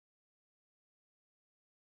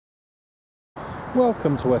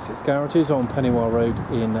Welcome to Wessex Garages on Pennywell Road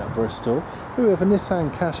in Bristol. Here we have a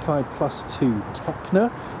Nissan Qashqai+2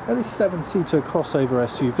 Tekna. It is a 7-seater crossover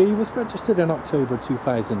SUV, was registered in October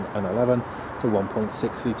 2011. It's a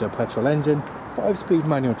 1.6 litre petrol engine, 5-speed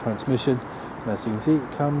manual transmission, and as you can see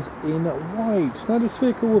it comes in white. Now this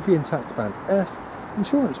vehicle will be in tax band F,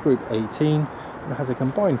 insurance group 18, and has a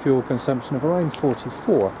combined fuel consumption of around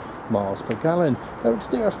 44 miles per gallon. The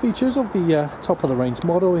exterior features of the top of the range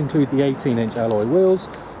model include the 18-inch alloy wheels,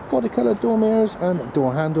 body coloured door mirrors and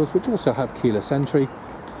door handles, which also have keyless entry,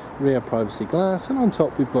 rear privacy glass, and on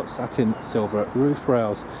top we've got satin silver roof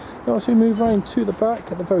rails. Now as we move around to the back,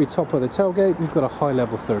 at the very top of the tailgate we've got a high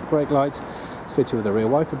level third brake light. It's fitted with a rear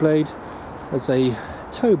wiper blade. There's a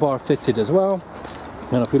tow bar fitted as well,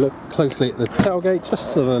 and if we look closely at the tailgate,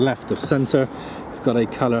 just to the left of centre, we've got a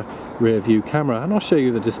colour rear view camera, and I'll show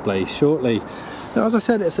you the display shortly. Now as I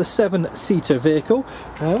said, it's a 7-seater vehicle.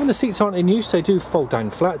 When the seats aren't in use, they do fold down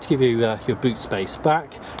flat to give you your boot space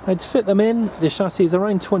back. Now to fit them in, the chassis is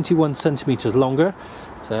around 21 centimetres longer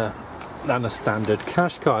than a standard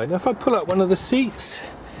Qashqai. Now if I pull up one of the seats,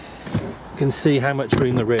 you can see how much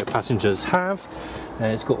room the rear passengers have.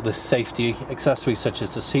 It's got all the safety accessories such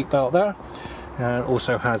as the seat belt there, and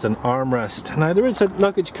also has an armrest. Now there is a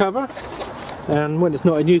luggage cover, and when it's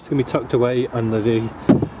not in use, it's going to be tucked away under the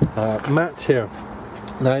mat here.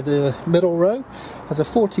 Now the middle row has a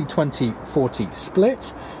 40-20-40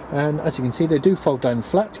 split, and as you can see they do fold down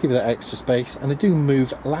flat to give you that extra space, and they do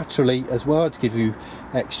move laterally as well to give you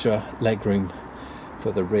extra legroom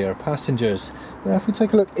for the rear passengers. Now if we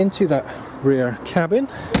take a look into that rear cabin,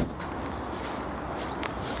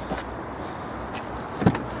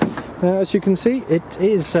 as you can see, it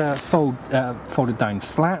is folded down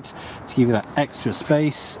flat to give you that extra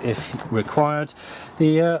space if required.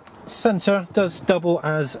 The centre does double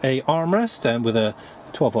as a armrest, and with a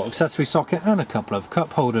 12-volt accessory socket and a couple of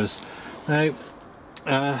cup holders. Now,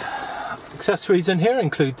 accessories in here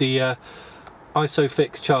include the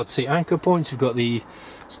ISOFIX child seat anchor points. We've got the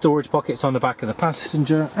storage pockets on the back of the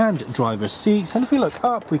passenger and driver's seats, and if we look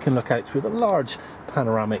up we can look out through the large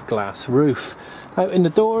panoramic glass roof. Out in the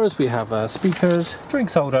doors we have speakers,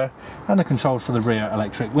 drinks holder, and a control for the rear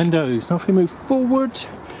electric windows. Now if we move forward,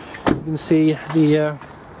 you can see the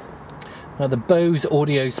Bose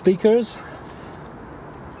audio speakers,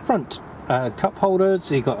 front cup holders.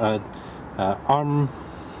 You've got a arm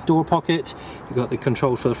door pocket, you've got the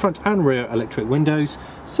control for the front and rear electric windows,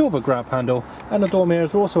 silver grab handle, and the door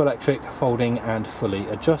mirrors are also electric, folding and fully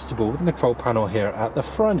adjustable, with a control panel here at the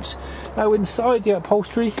front. Now inside the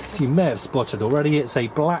upholstery, as you may have spotted already, it's a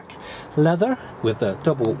black leather with a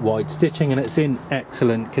double wide stitching, and it's in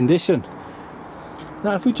excellent condition.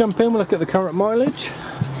 Now if we jump in, we'll look at the current mileage.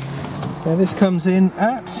 Now this comes in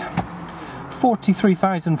at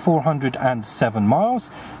 43,407 miles.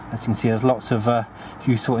 As you can see, there's lots of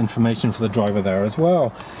useful information for the driver there as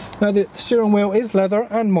well. Now the steering wheel is leather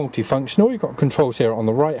and multifunctional. You've got controls here on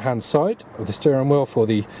the right hand side of the steering wheel for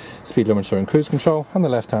the speed limiter and cruise control, and the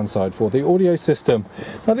left hand side for the audio system.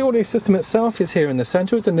 Now the audio system itself is here in the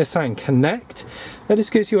centre. It's a Nissan Connect. Now this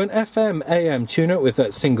gives you an FM AM tuner with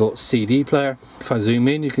a single CD player. If I zoom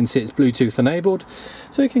in, you can see it's Bluetooth enabled,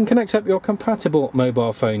 so you can connect up your compatible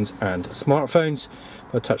mobile phones and smartphones.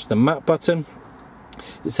 If I touch the map button,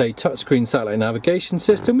 it's a touchscreen satellite navigation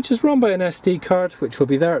system, which is run by an SD card, which will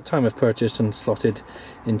be there at time of purchase and slotted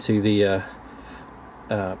into the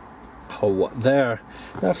hole there.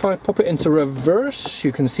 Now if I pop it into reverse,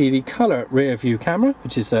 you can see the colour rear view camera,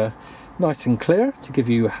 which is nice and clear to give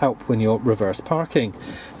you help when you're reverse parking.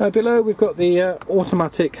 Below we've got the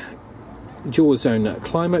automatic dual zone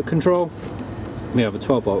climate control. We have a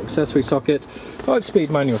 12-volt accessory socket, 5-speed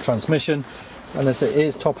manual transmission, and as it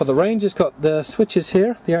is top of the range, it's got the switches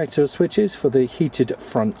here, the outer switches for the heated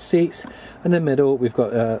front seats, and in the middle we've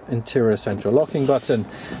got an interior central locking button.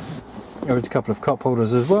 There's a couple of cup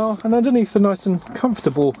holders as well, and underneath the nice and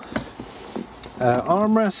comfortable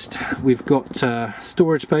armrest we've got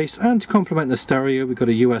storage space, and to complement the stereo we've got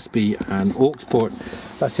a USB and aux port.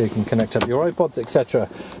 That's how you can connect up your iPods, etc.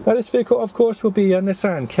 Now this vehicle of course will be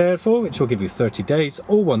Nissan cared for, which will give you 30 days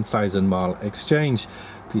or 1,000 mile exchange.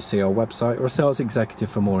 Please see our website or sales executive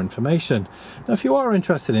for more information. Now if you are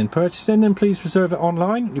interested in purchasing, then please reserve it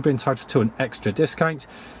online. You'll be entitled to an extra discount.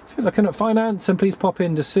 If you're looking at finance, then please pop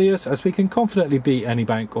in to see us, as we can confidently beat any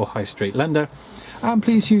bank or high street lender. And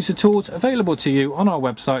please use the tools available to you on our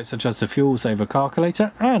website, such as the Fuel Saver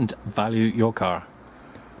Calculator and Value Your Car.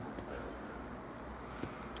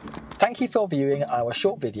 Thank you for viewing our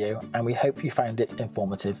short video, and we hope you found it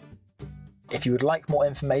informative. If you would like more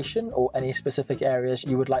information or any specific areas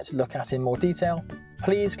you would like to look at in more detail,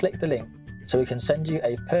 please click the link so we can send you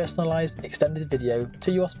a personalised extended video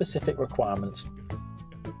to your specific requirements.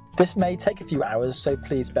 This may take a few hours, so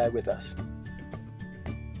please bear with us.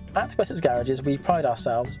 At Wessex Garages, we pride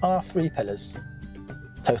ourselves on our 3 pillars: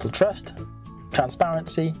 total trust,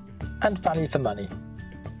 transparency and value for money.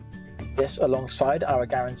 This, alongside our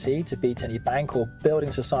guarantee to beat any bank or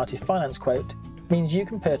building society finance quote, means you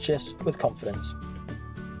can purchase with confidence.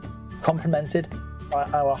 Complemented by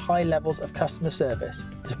our high levels of customer service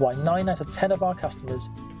is why 9 out of 10 of our customers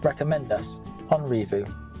recommend us on Review.